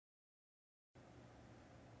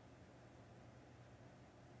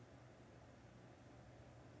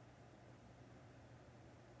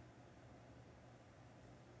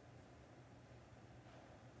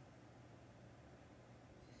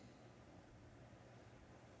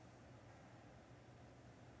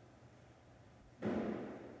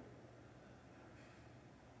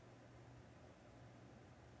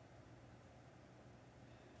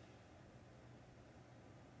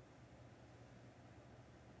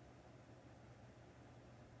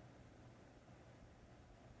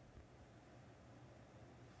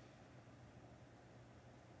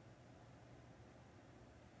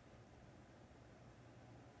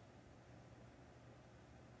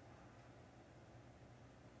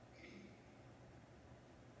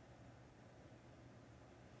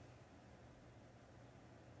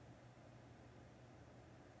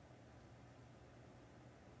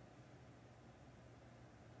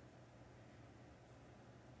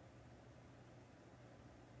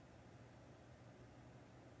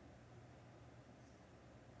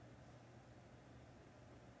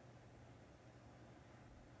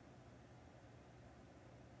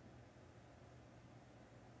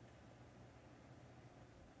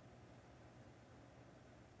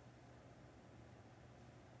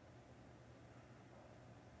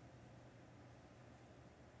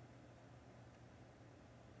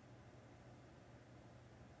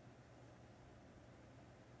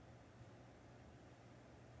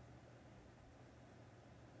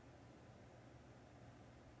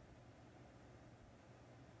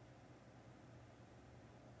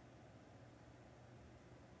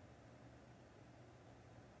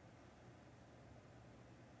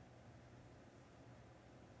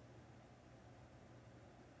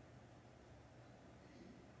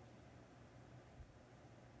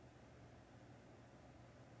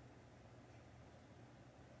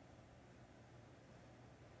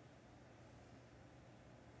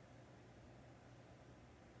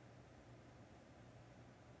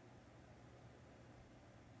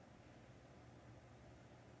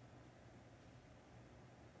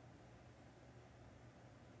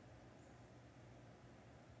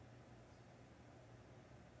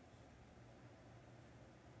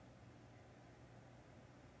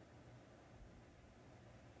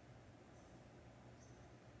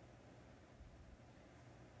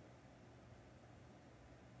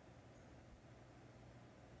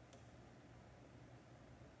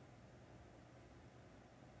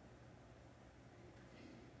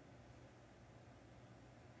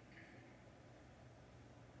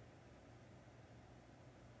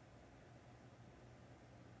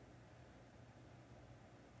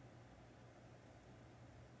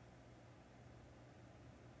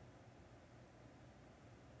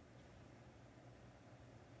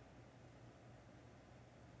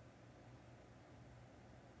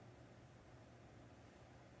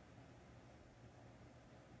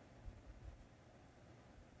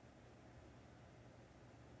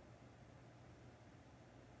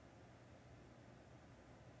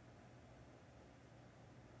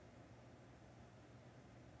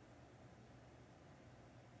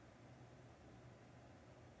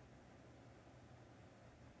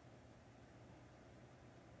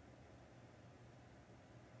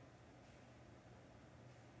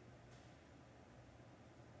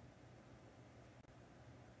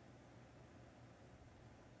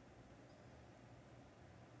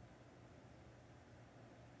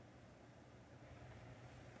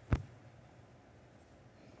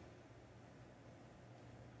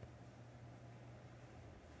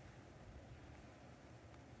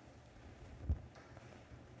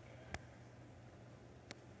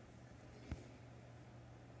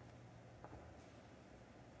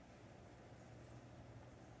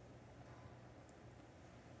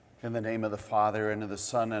In the name of the Father, and of the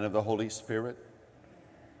Son, and of the Holy Spirit,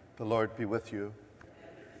 the Lord be with you.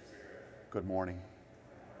 Good morning.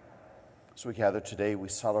 As we gather today, we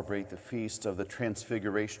celebrate the feast of the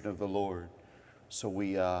Transfiguration of the Lord. So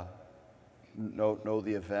we know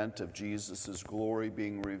the event of Jesus' glory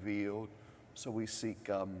being revealed. So we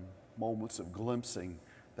seek moments of glimpsing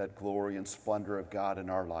that glory and splendor of God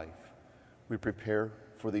in our life. We prepare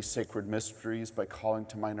for these sacred mysteries by calling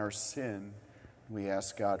to mind our sin. We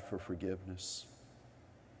ask God for forgiveness.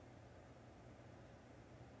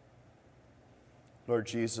 Lord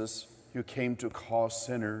Jesus, you came to call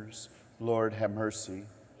sinners. Lord, have mercy.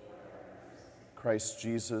 Christ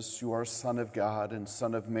Jesus, you are Son of God and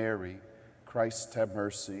Son of Mary. Christ, have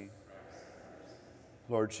mercy.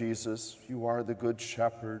 Lord Jesus, you are the Good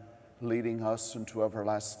Shepherd, leading us into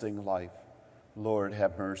everlasting life. Lord,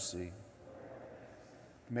 have mercy.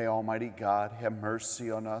 May Almighty God have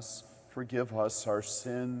mercy on us, forgive us our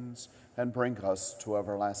sins, and bring us to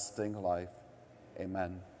everlasting life.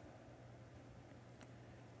 Amen.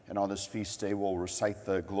 And on this feast day, we'll recite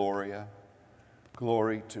the Gloria.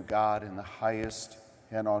 Glory to God in the highest,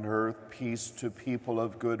 and on earth peace to people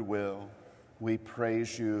of good will. We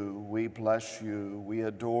praise you, we bless you, we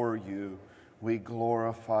adore you, we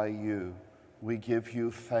glorify you. We give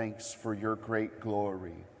you thanks for your great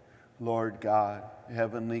glory. Lord God,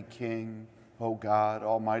 heavenly King, O God,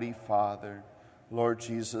 Almighty Father, Lord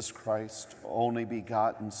Jesus Christ, only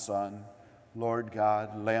begotten Son, Lord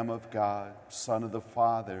God, Lamb of God, Son of the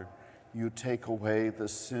Father, you take away the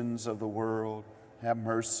sins of the world, have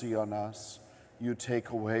mercy on us. You take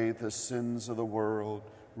away the sins of the world,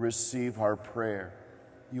 receive our prayer.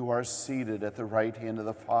 You are seated at the right hand of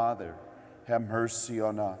the Father, have mercy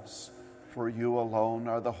on us. For you alone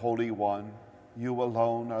are the Holy One, you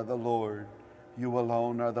alone are the Lord, you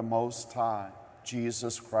alone are the Most High,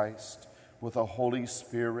 Jesus Christ, with the Holy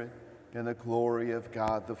Spirit, in the glory of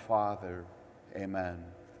God the Father. Amen.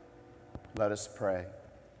 Let us pray.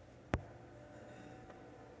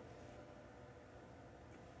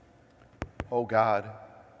 O God,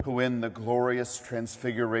 who in the glorious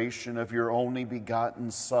transfiguration of your only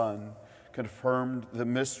begotten Son confirmed the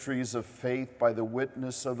mysteries of faith by the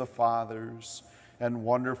witness of the fathers and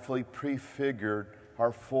wonderfully prefigured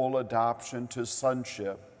our full adoption to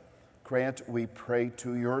sonship, grant, we pray,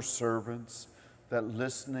 to your servants that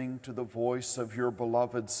listening to the voice of your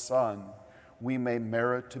beloved Son, we may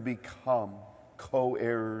merit to become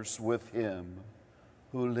co-heirs with him,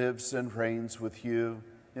 who lives and reigns with you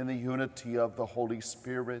in the unity of the Holy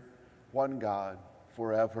Spirit, one God,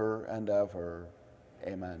 forever and ever.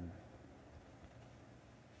 Amen.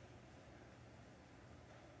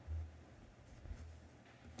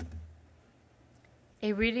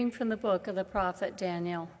 A reading from the book of the prophet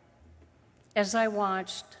Daniel. As I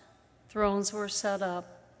watched, thrones were set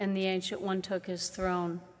up, and the Ancient One took his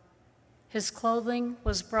throne. His clothing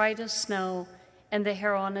was bright as snow, and the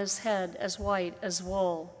hair on his head as white as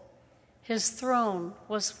wool. His throne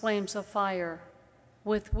was flames of fire,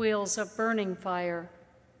 with wheels of burning fire.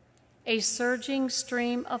 A surging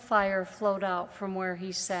stream of fire flowed out from where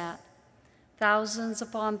he sat. Thousands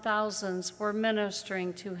upon thousands were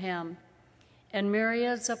ministering to him, and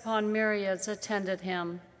myriads upon myriads attended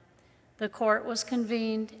him. The court was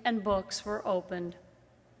convened and books were opened.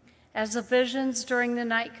 As the visions during the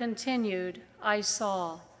night continued, I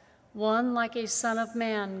saw one like a son of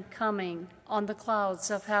man coming on the clouds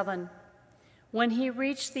of heaven. When he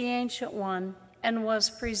reached the Ancient One and was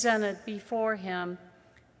presented before him,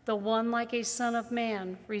 the one like a son of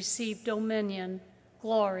man received dominion,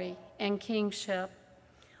 glory, and kingship.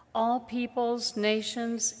 All peoples,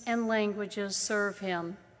 nations, and languages serve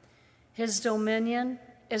him. His dominion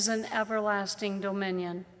is an everlasting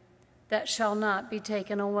dominion that shall not be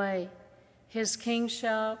taken away. His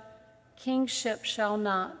kingship shall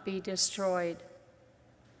not be destroyed.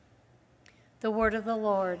 The word of the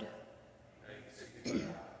Lord.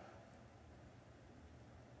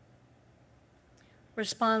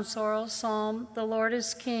 Responsorial Psalm, the Lord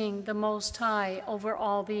is King, the Most High, over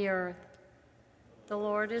all the earth. The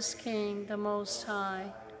Lord is King, the Most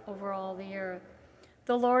High, over all the earth.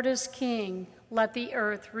 The Lord is King, let the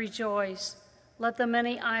earth rejoice. Let the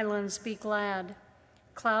many islands be glad.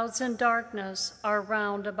 Clouds and darkness are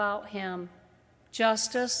round about him.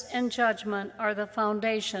 Justice and judgment are the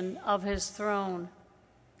foundation of his throne.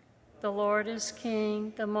 The Lord is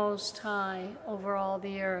King, the Most High, over all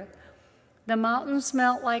the earth. The mountains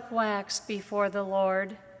melt like wax before the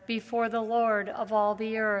Lord of all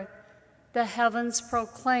the earth. The heavens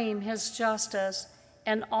proclaim his justice,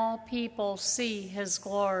 and all people see his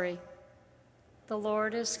glory. The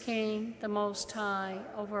Lord is King, the Most High,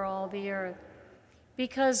 over all the earth.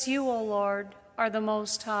 Because you, O Lord, are the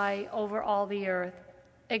Most High over all the earth,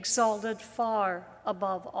 exalted far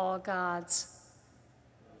above all gods.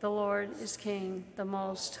 The Lord is King, the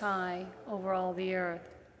Most High over all the earth.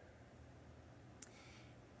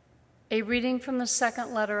 A reading from the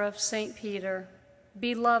second letter of St. Peter.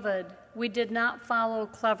 Beloved, we did not follow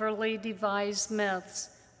cleverly devised myths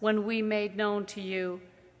when we made known to you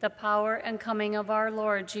the power and coming of our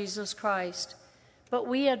Lord Jesus Christ, but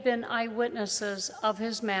we had been eyewitnesses of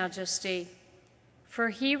his majesty. For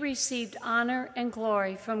he received honor and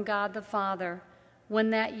glory from God the Father when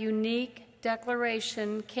that unique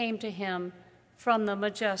declaration came to him from the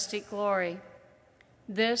majestic glory.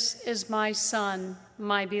 This is my Son,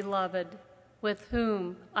 my beloved, with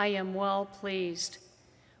whom I am well pleased.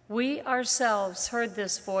 We ourselves heard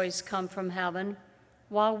this voice come from heaven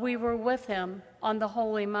while we were with him on the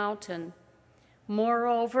holy mountain.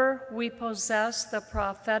 Moreover, we possess the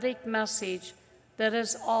prophetic message that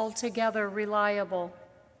is altogether reliable.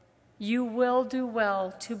 You will do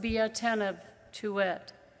well to be attentive to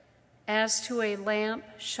it, as to a lamp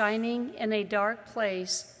shining in a dark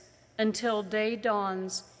place until day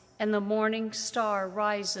dawns and the morning star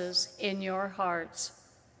rises in your hearts.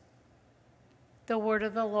 The word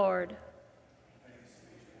of the Lord.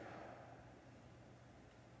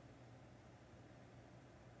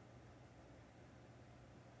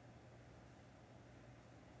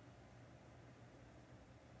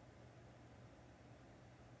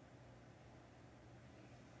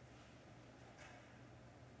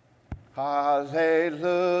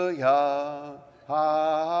 Hallelujah,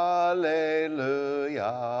 hallelujah,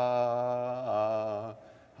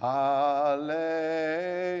 hallelujah,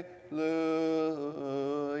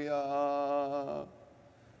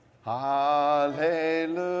 hallelujah,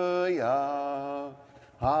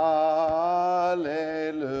 hallelujah,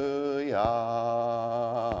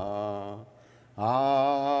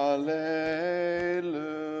 hallelujah.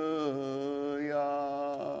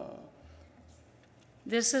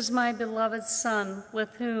 This is my beloved Son,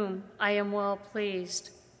 with whom I am well pleased.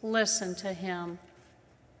 Listen to him.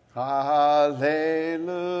 Hallelujah,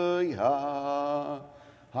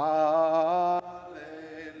 hallelujah,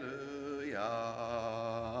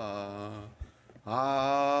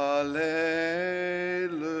 hallelujah.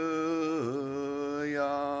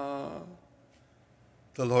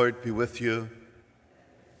 The Lord be with you.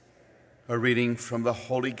 A reading from the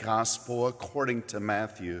Holy Gospel according to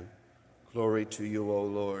Matthew. Glory to you, O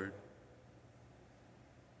Lord.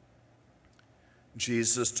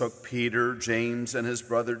 Jesus took Peter, James, and his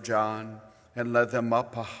brother John and led them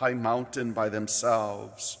up a high mountain by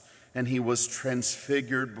themselves. And he was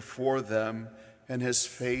transfigured before them, and his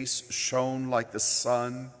face shone like the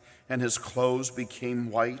sun, and his clothes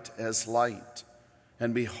became white as light.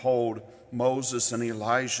 And behold, Moses and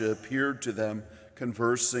Elijah appeared to them,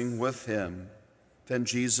 conversing with him. Then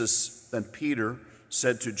Peter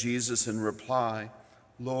said to Jesus in reply,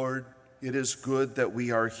 Lord, it is good that we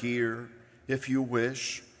are here. If you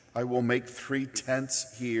wish, I will make 3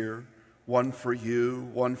 tents here, one for you,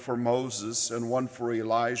 one for Moses, and one for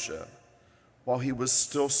Elijah. While he was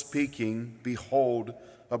still speaking, behold,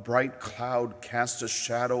 a bright cloud cast a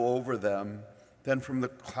shadow over them. Then from the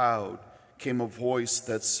cloud came a voice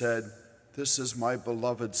that said, This is my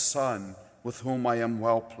beloved Son, with whom I am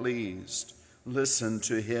well pleased. Listen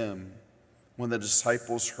to him. When the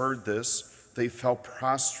disciples heard this, they fell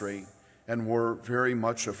prostrate and were very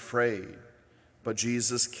much afraid. But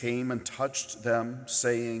Jesus came and touched them,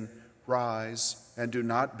 saying, Rise and do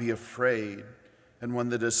not be afraid. And when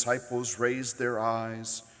the disciples raised their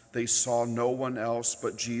eyes, they saw no one else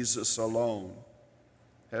but Jesus alone.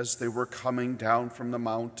 As they were coming down from the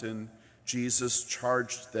mountain, Jesus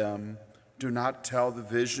charged them, Do not tell the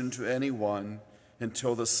vision to anyone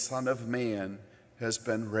until the Son of Man has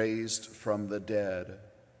been raised from the dead.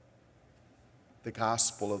 The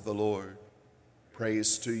Gospel of the Lord.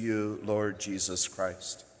 Praise to you, Lord Jesus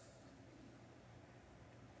Christ.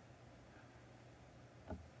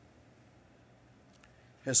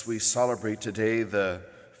 As we celebrate today the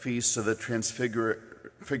feast of the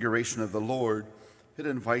Transfiguration of the Lord, it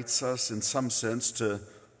invites us in some sense to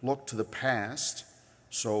look to the past.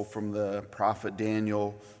 So from the prophet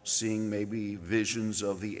Daniel, seeing maybe visions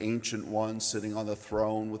of the Ancient One sitting on the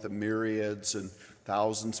throne with the myriads and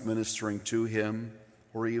thousands ministering to him,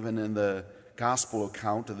 or even in the gospel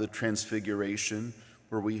account of the Transfiguration,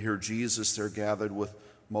 where we hear Jesus there gathered with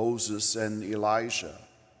Moses and Elijah.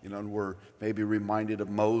 And we're maybe reminded of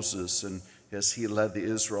Moses and as he led the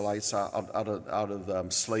Israelites out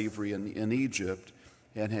of slavery in Egypt,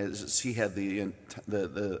 and as he had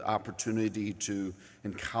the opportunity to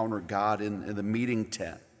encounter God in the meeting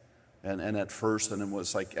tent, And at first, and it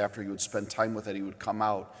was like after he would spend time with it, he would come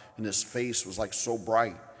out, and his face was like so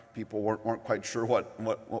bright. People weren't quite sure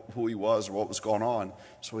who he was or what was going on,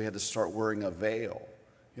 so he had to start wearing a veil.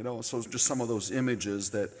 So just some of those images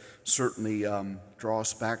that certainly draw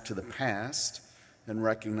us back to the past and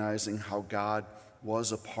recognizing how God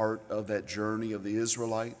was a part of that journey of the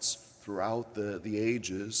Israelites throughout the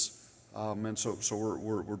ages. And so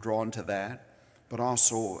we're drawn to that. But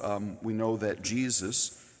also we know that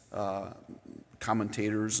Jesus,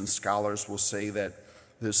 commentators and scholars will say that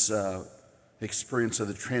this experience of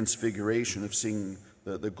the transfiguration, of seeing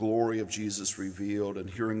the glory of Jesus revealed and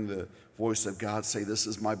hearing the voice of God say, "This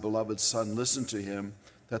is my beloved Son, listen to him,"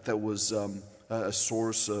 that was a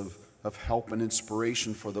source of help and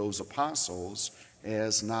inspiration for those apostles,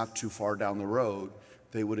 as not too far down the road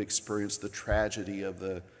they would experience the tragedy of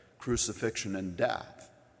the crucifixion and death.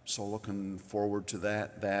 So looking forward to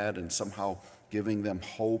that and somehow giving them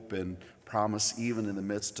hope and promise even in the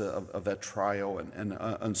midst of that trial and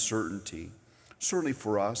uncertainty. Certainly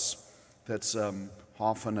for us, that's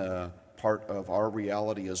often a part of our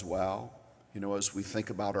reality as well. As we think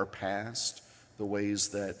about our past, the ways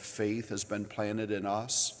that faith has been planted in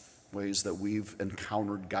us, ways that we've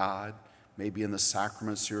encountered God, maybe in the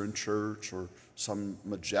sacraments here in church or some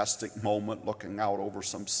majestic moment looking out over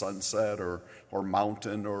some sunset or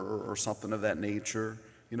mountain or something of that nature.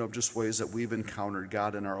 Just ways that we've encountered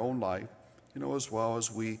God in our own life, as well as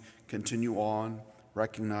we continue on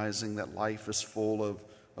recognizing that life is full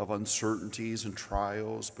of uncertainties and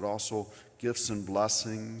trials, but also gifts and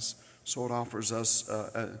blessings. So it offers us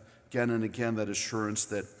again and again that assurance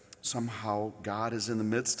that somehow God is in the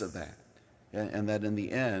midst of that, and that in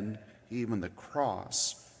the end, even the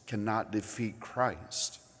cross cannot defeat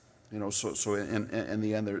Christ. So in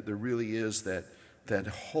the end, there really is that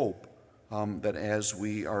hope that as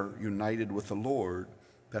we are united with the Lord,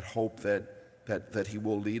 that hope that He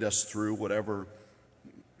will lead us through whatever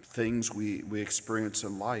things we experience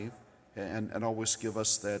in life, and always give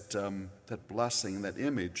us that blessing, that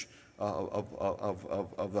image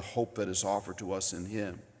of the hope that is offered to us in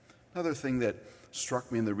Him. Another thing that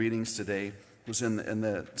struck me in the readings today was in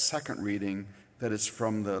the second reading, that it's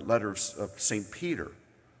from the letter of St. Peter.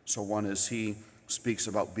 So one is he speaks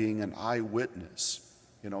about being an eyewitness,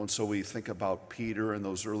 and so we think about Peter and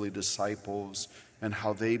those early disciples and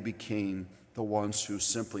how they became the ones who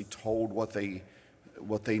simply told what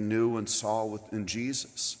they knew and saw in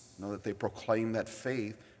Jesus, that they proclaimed that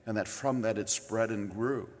faith, and that from that it spread and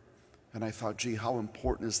grew. And I thought, gee, how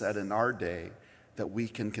important is that in our day, that we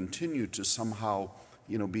can continue to somehow,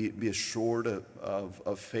 be assured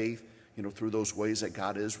of faith, through those ways that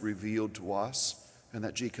God is revealed to us, and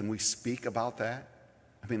that, gee, can we speak about that?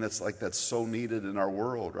 I mean, that's so needed in our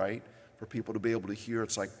world, right? For people to be able to hear,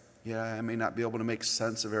 it's like, yeah, I may not be able to make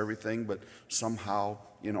sense of everything, but somehow,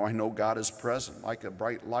 I know God is present like a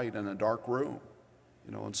bright light in a dark room,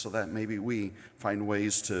 and so that maybe we find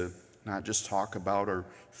ways to not just talk about our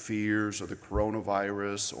fears or the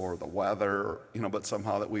coronavirus or the weather, but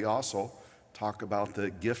somehow that we also talk about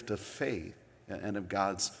the gift of faith and of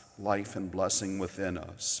God's life and blessing within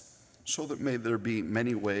us. So that may there be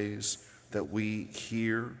many ways that we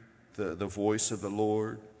hear the voice of the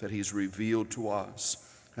Lord, that He's revealed to us,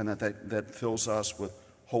 and that fills us with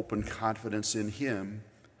hope and confidence in Him,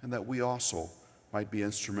 and that we also might be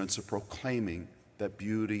instruments of proclaiming that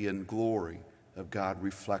beauty and glory of God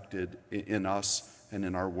reflected in us and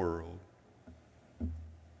in our world.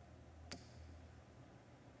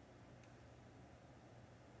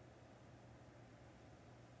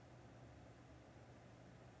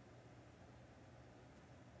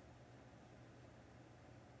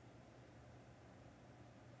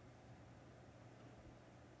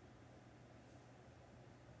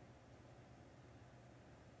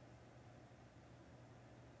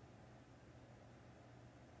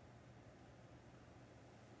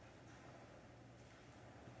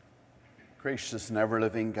 Gracious and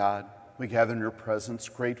ever-living God, we gather in your presence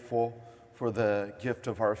grateful for the gift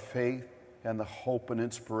of our faith and the hope and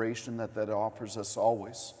inspiration that offers us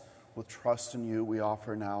always. With trust in you, we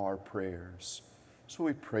offer now our prayers. So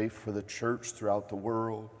we pray for the church throughout the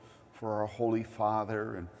world, for our Holy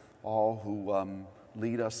Father and all who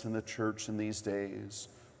lead us in the church in these days,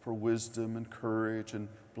 for wisdom and courage and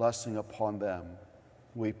blessing upon them.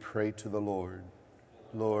 We pray to the Lord.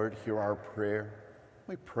 Lord, hear our prayer.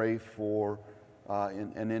 We pray for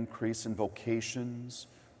an increase in vocations,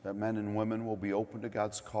 that men and women will be open to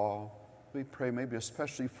God's call. We pray maybe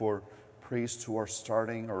especially for priests who are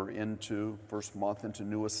starting or into first month into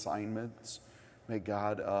new assignments. May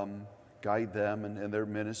God guide them in their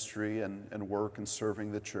ministry and work in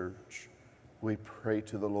serving the church. We pray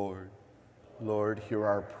to the Lord. Lord, hear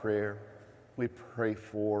our prayer. We pray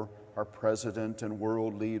for our president and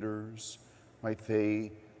world leaders. Might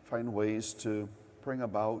they find ways to bring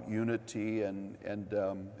about unity and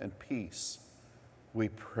peace. We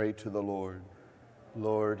pray to the Lord.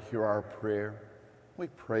 Lord, hear our prayer. We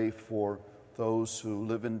pray for those who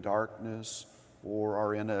live in darkness or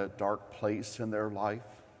are in a dark place in their life.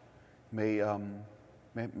 May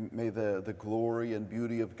the glory and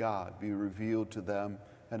beauty of God be revealed to them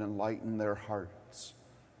and enlighten their hearts.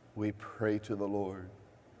 We pray to the Lord.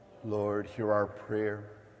 Lord, hear our prayer.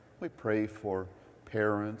 We pray for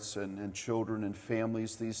parents and children and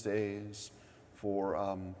families these days,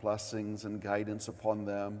 for blessings and guidance upon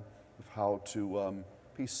them of how to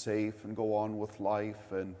be safe and go on with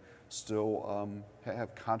life and still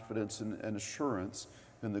have confidence and assurance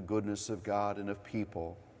in the goodness of God and of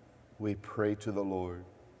people. We pray to the Lord.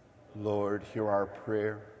 Lord, hear our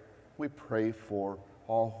prayer. We pray for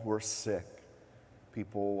all who are sick,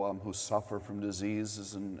 people who suffer from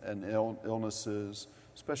diseases and illnesses,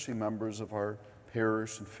 especially members of our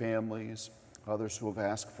parish and families, others who have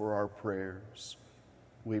asked for our prayers.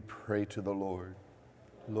 We pray to the Lord.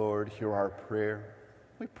 Lord, hear our prayer.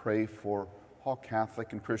 We pray for all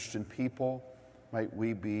Catholic and Christian people. Might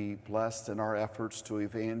we be blessed in our efforts to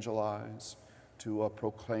evangelize, to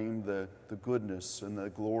proclaim the goodness and the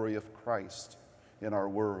glory of Christ in our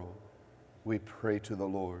world. We pray to the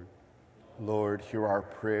Lord. Lord, hear our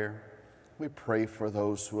prayer. We pray for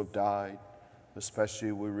those who have died.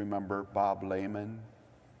 Especially we remember Bob Lehman.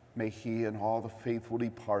 May he and all the faithful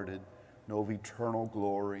departed know of eternal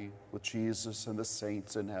glory with Jesus and the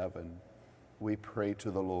saints in heaven. We pray to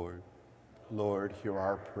the Lord. Lord, hear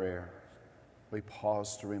our prayer. We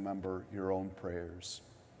pause to remember your own prayers.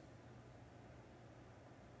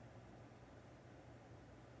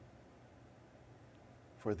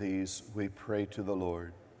 For these we pray to the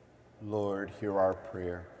Lord. Lord, hear our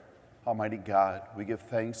prayer. Almighty God, we give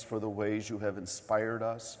thanks for the ways you have inspired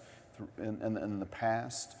us in the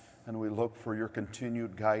past, and we look for your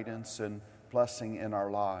continued guidance and blessing in our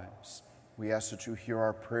lives. We ask that you hear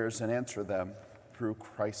our prayers and answer them through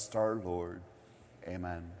Christ our Lord.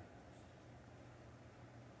 Amen.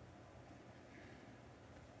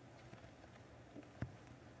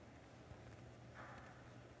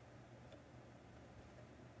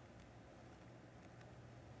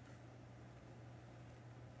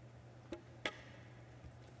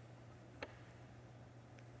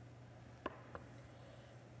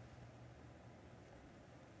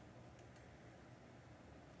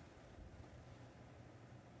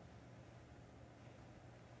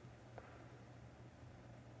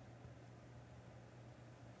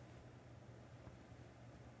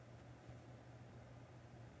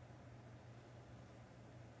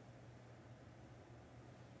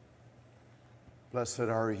 Blessed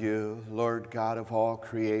are you, Lord God of all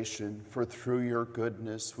creation, for through your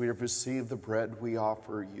goodness we have received the bread we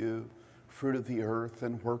offer you, fruit of the earth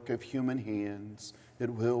and work of human hands. It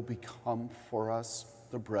will become for us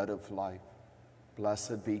the bread of life.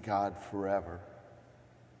 Blessed be God forever.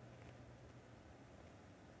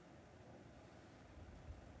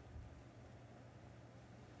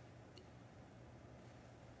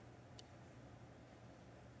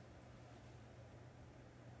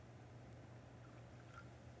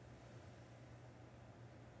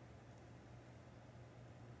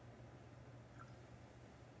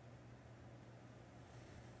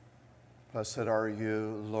 Blessed are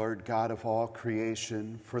you, Lord God of all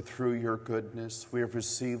creation, for through your goodness we have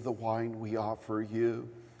received the wine we offer you,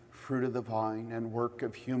 fruit of the vine and work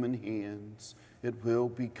of human hands. It will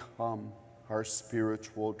become our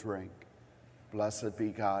spiritual drink. Blessed be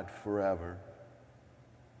God forever.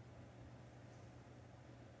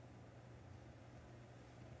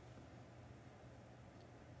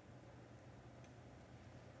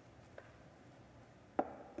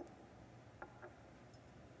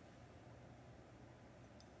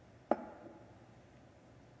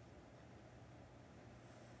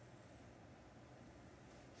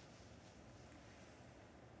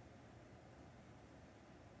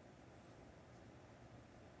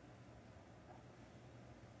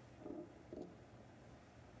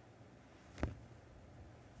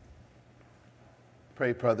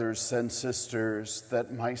 Pray, brothers and sisters,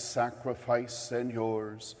 that my sacrifice and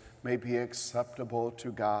yours may be acceptable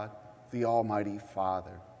to God, the Almighty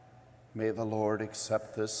Father. May the Lord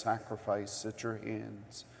accept this sacrifice at your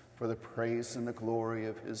hands for the praise and the glory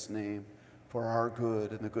of his name, for our good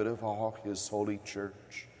and the good of all his holy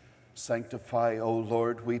church. Sanctify, O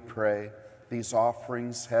Lord, we pray, these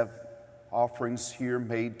offerings here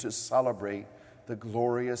made to celebrate the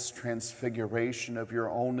glorious transfiguration of your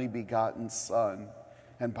only begotten Son,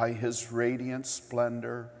 and by his radiant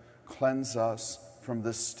splendor, cleanse us from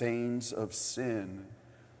the stains of sin.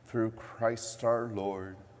 Through Christ our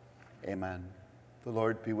Lord. Amen. The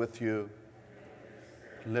Lord be with you.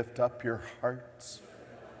 Lift up your hearts.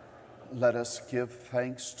 Let us give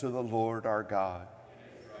thanks to the Lord our God.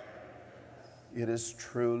 It is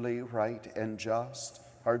truly right and just,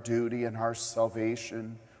 our duty and our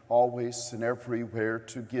salvation, always and everywhere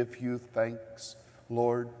to give you thanks,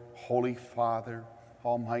 Lord, Holy Father,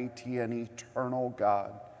 Almighty and eternal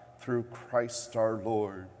God, through Christ our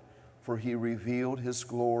Lord. For he revealed his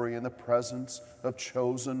glory in the presence of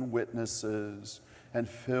chosen witnesses, and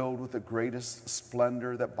filled with the greatest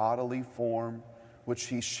splendor that bodily form, which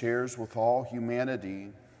he shares with all humanity,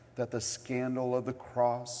 that the scandal of the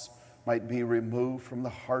cross might be removed from the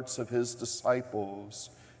hearts of his disciples,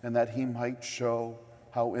 and that he might show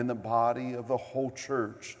how in the body of the whole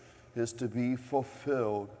church is to be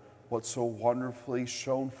fulfilled what so wonderfully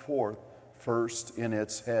shone forth first in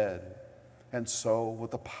its head. And so,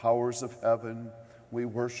 with the powers of heaven, we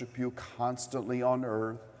worship you constantly on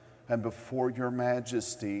earth, and before your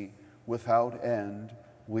majesty, without end,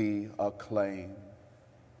 we acclaim.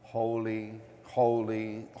 Holy,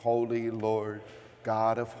 holy, holy Lord,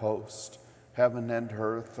 God of hosts, heaven and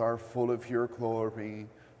earth are full of your glory.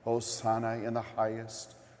 Hosanna in the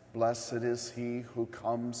highest. Blessed is he who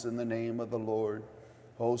comes in the name of the Lord.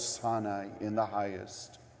 Hosanna in the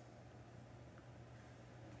highest.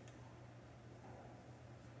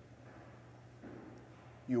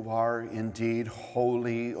 You are indeed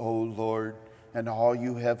holy, O Lord, and all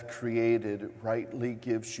you have created rightly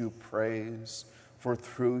gives you praise. For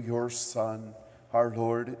through your Son, our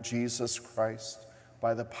Lord Jesus Christ,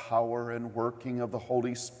 by the power and working of the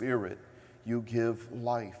Holy Spirit, you give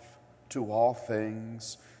life to all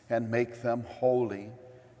things and make them holy,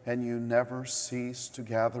 and you never cease to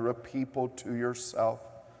gather a people to yourself,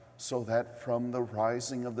 so that from the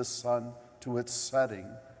rising of the sun to its setting,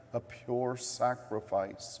 a pure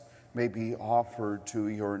sacrifice may be offered to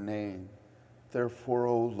your name. Therefore,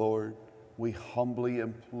 O Lord, we humbly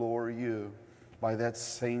implore you, by that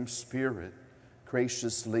same Spirit,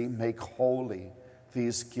 graciously make holy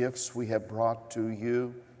these gifts we have brought to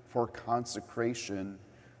you for consecration,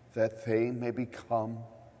 that they may become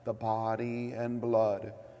the body and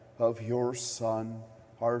blood of your Son,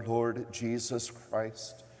 our Lord Jesus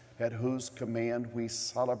Christ, at whose command we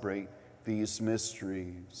celebrate these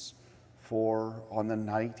mysteries. For on the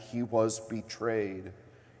night he was betrayed,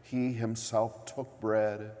 he himself took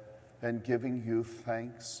bread, and giving you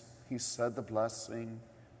thanks, he said the blessing,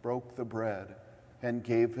 broke the bread, and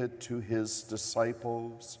gave it to his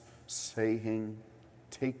disciples, saying,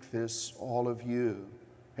 "Take this, all of you,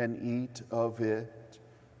 and eat of it,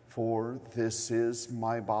 for this is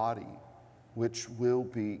my body, which will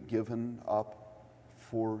be given up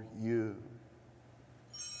for you."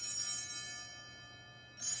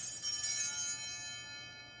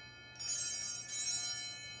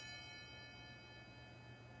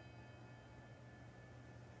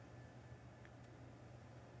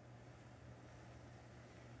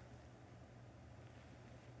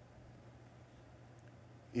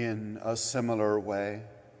 In a similar way,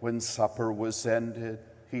 when supper was ended,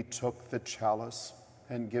 he took the chalice,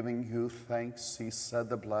 and giving you thanks, he said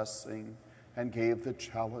the blessing, and gave the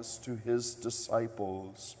chalice to his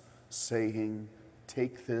disciples, saying,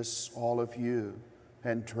 "Take this, all of you,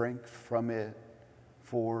 and drink from it,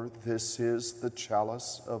 for this is the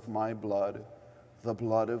chalice of my blood, the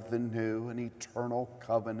blood of the new and eternal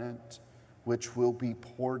covenant, which will be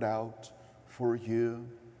poured out for you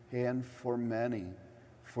and for many,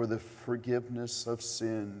 for the forgiveness of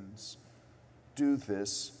sins. Do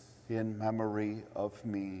this in memory of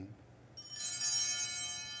me."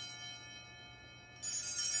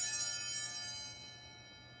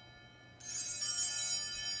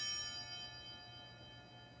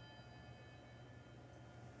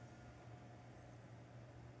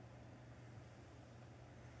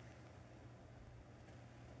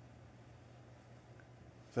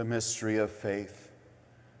 The mystery of faith.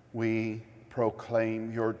 We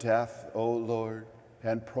proclaim your death, O Lord,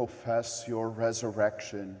 and profess your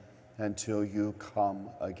resurrection until you come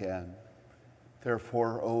again.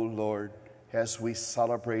 Therefore, O Lord, as we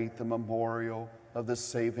celebrate the memorial of the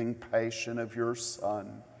saving passion of your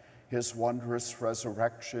Son, his wondrous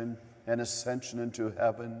resurrection and ascension into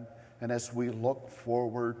heaven, and as we look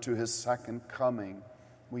forward to his second coming,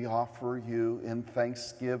 we offer you in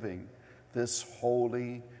thanksgiving this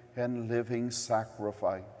holy and living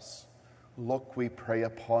sacrifice. Look, we pray,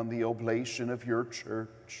 upon the oblation of your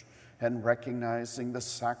church, and recognizing the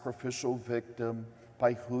sacrificial victim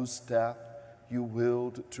by whose death you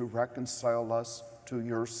willed to reconcile us to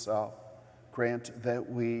yourself, grant that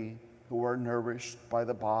we, who are nourished by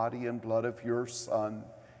the body and blood of your Son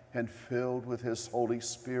and filled with his Holy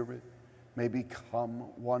Spirit, may become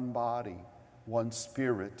one body, one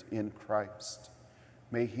spirit in Christ.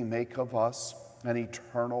 May he make of us an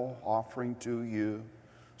eternal offering to you,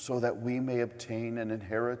 so that we may obtain an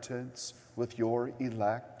inheritance with your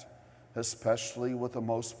elect, especially with the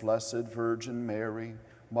most blessed Virgin Mary,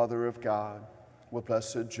 Mother of God, with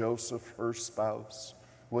blessed Joseph, her spouse,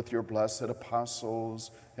 with your blessed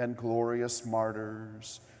apostles and glorious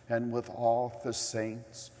martyrs, and with all the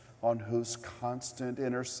saints on whose constant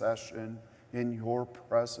intercession in your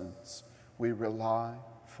presence we rely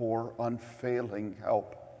for unfailing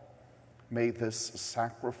help. May this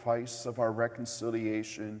sacrifice of our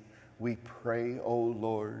reconciliation, we pray, O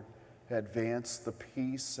Lord, advance the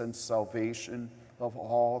peace and salvation of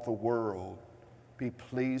all the world. Be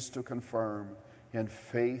pleased to confirm in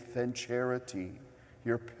faith and charity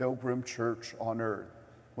your pilgrim church on earth,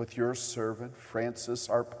 with your servant Francis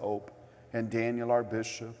our Pope and Daniel our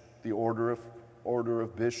Bishop, the order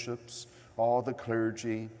of bishops, all the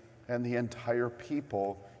clergy, and the entire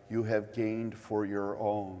people you have gained for your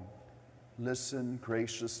own. Listen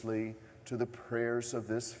graciously to the prayers of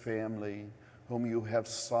this family, whom you have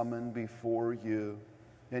summoned before you.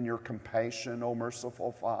 In your compassion, O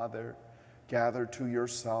merciful Father, gather to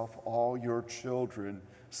yourself all your children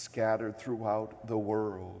scattered throughout the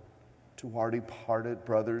world. To our departed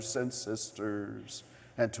brothers and sisters,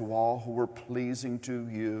 and to all who were pleasing to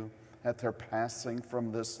you at their passing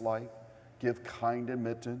from this life, give kind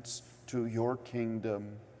admittance to your kingdom.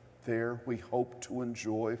 There we hope to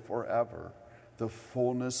enjoy forever the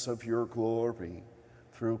fullness of your glory.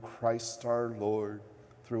 Through Christ our Lord,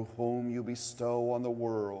 through whom you bestow on the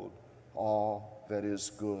world all that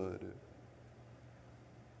is good.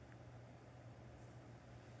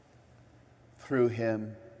 Through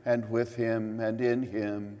him, and with him, and in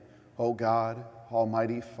him, O God,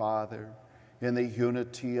 Almighty Father, in the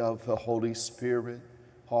unity of the Holy Spirit,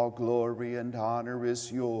 all glory and honor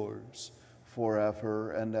is yours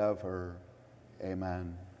forever and ever.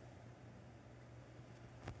 Amen.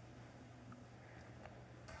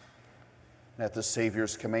 At the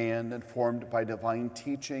Savior's command, informed by divine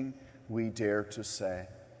teaching, we dare to say,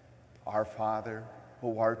 Our Father,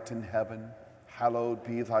 who art in heaven, hallowed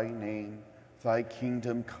be thy name. Thy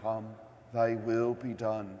kingdom come, thy will be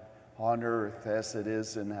done, on earth as it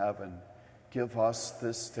is in heaven. Give us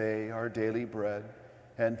this day our daily bread,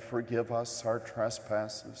 and forgive us our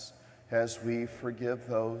trespasses, as we forgive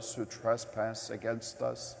those who trespass against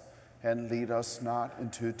us. And lead us not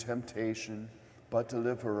into temptation, but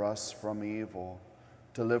deliver us from evil.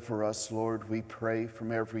 Deliver us, Lord, we pray,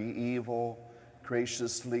 from every evil.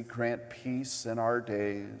 Graciously grant peace in our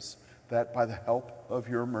days, that by the help of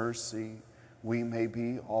your mercy we may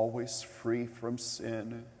be always free from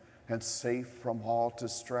sin and safe from all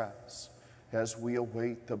distress, as we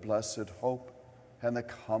await the blessed hope and the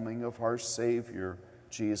coming of our Savior,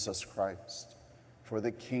 Jesus Christ. For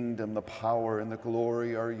the kingdom, the power, and the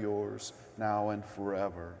glory are yours, now and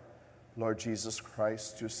forever. Lord Jesus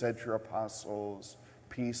Christ, you said to your apostles,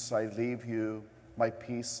 Peace I leave you, my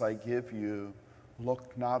peace I give you.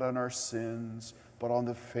 Look not on our sins, but on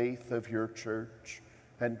the faith of your church,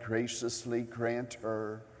 and graciously grant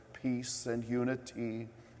her peace and unity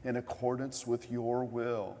in accordance with your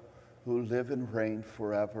will, who live and reign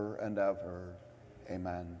forever and ever.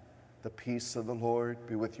 Amen. The peace of the Lord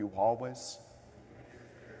be with you always.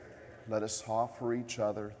 Let us offer each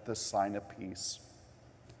other the sign of peace.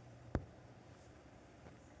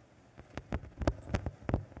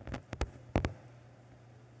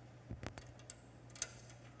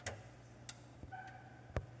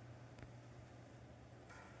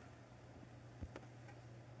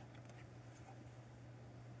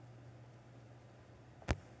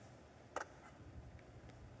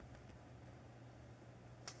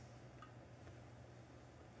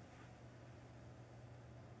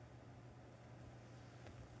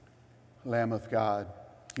 Lamb of God,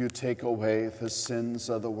 you take away the sins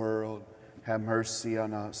of the world, have mercy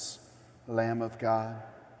on us. Lamb of God,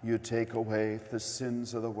 you take away the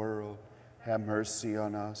sins of the world, have mercy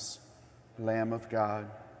on us. Lamb of God,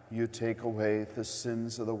 you take away the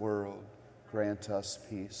sins of the world, grant us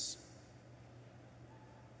peace.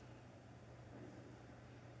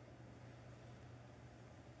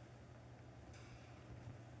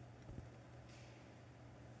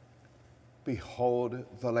 Behold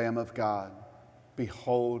the Lamb of God.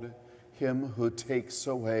 Behold him who takes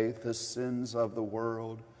away the sins of the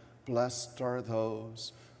world. Blessed are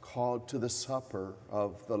those called to the supper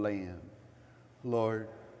of the Lamb. Lord,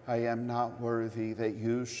 I am not worthy that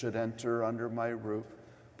you should enter under my roof,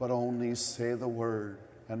 but only say the word,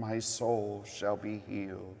 and my soul shall be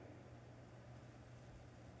healed.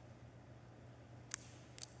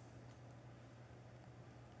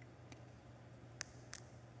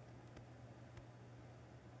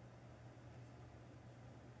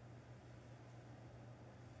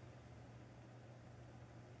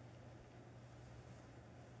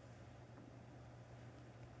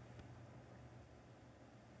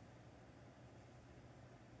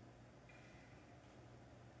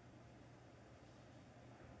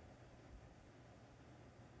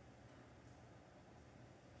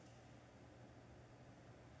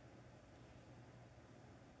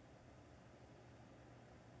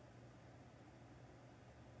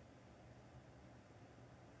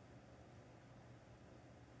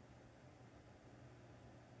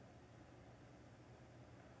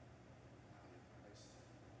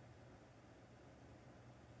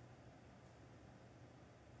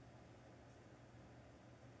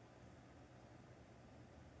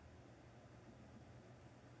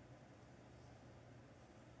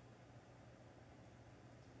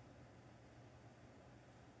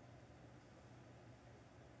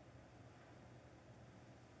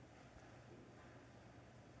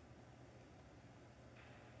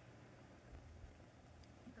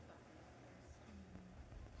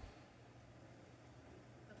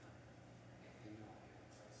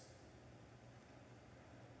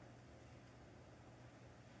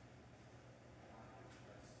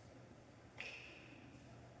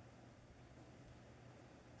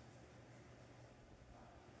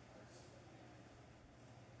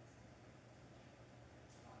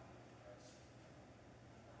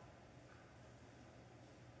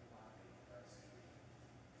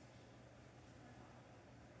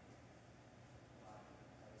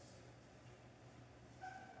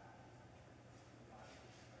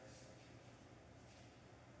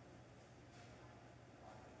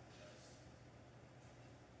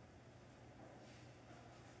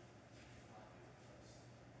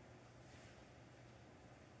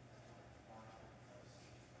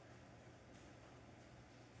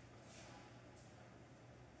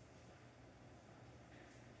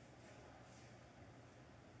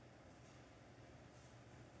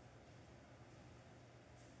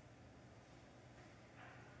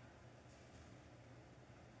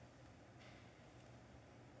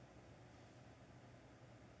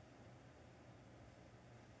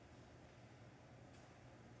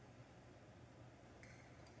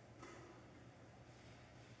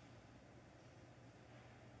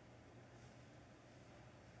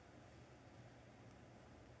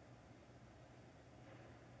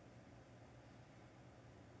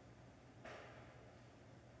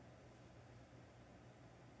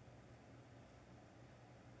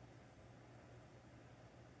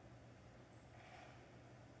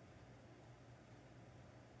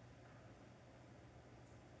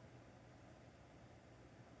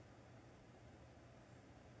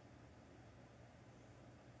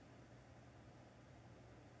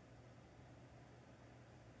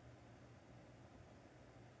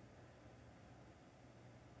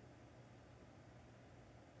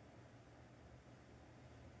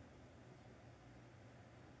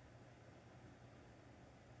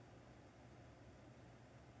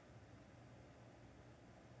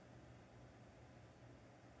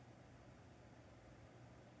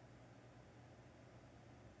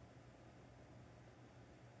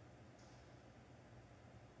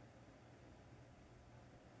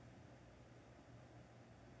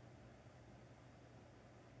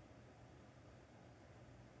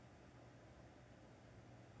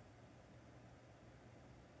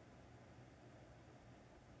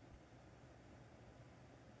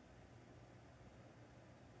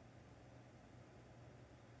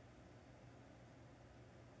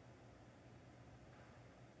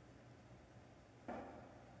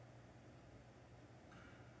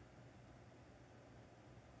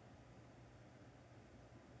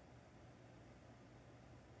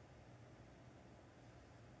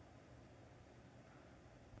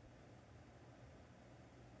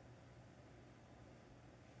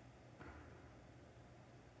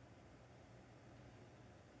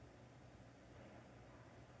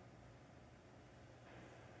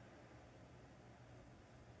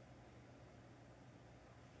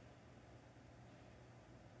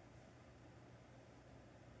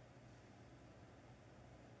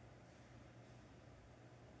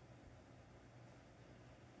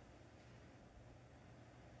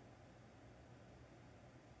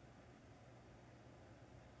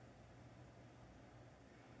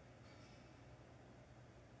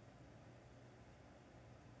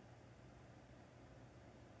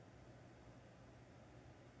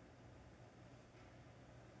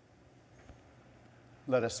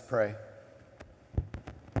 Let us pray.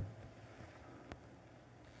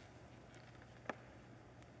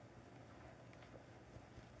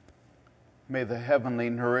 May the heavenly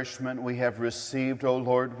nourishment we have received, O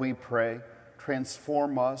Lord, we pray,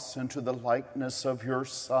 transform us into the likeness of your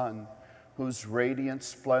Son, whose radiant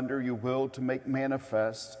splendor you will to make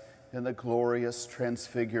manifest in the glorious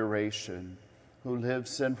transfiguration, who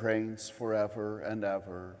lives and reigns forever and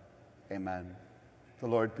ever. Amen. The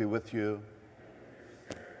Lord be with you.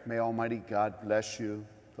 May Almighty God bless you,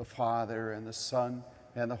 the Father and the Son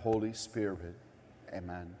and the Holy Spirit.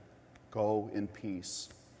 Amen. Go in peace.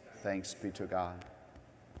 Thanks be to God.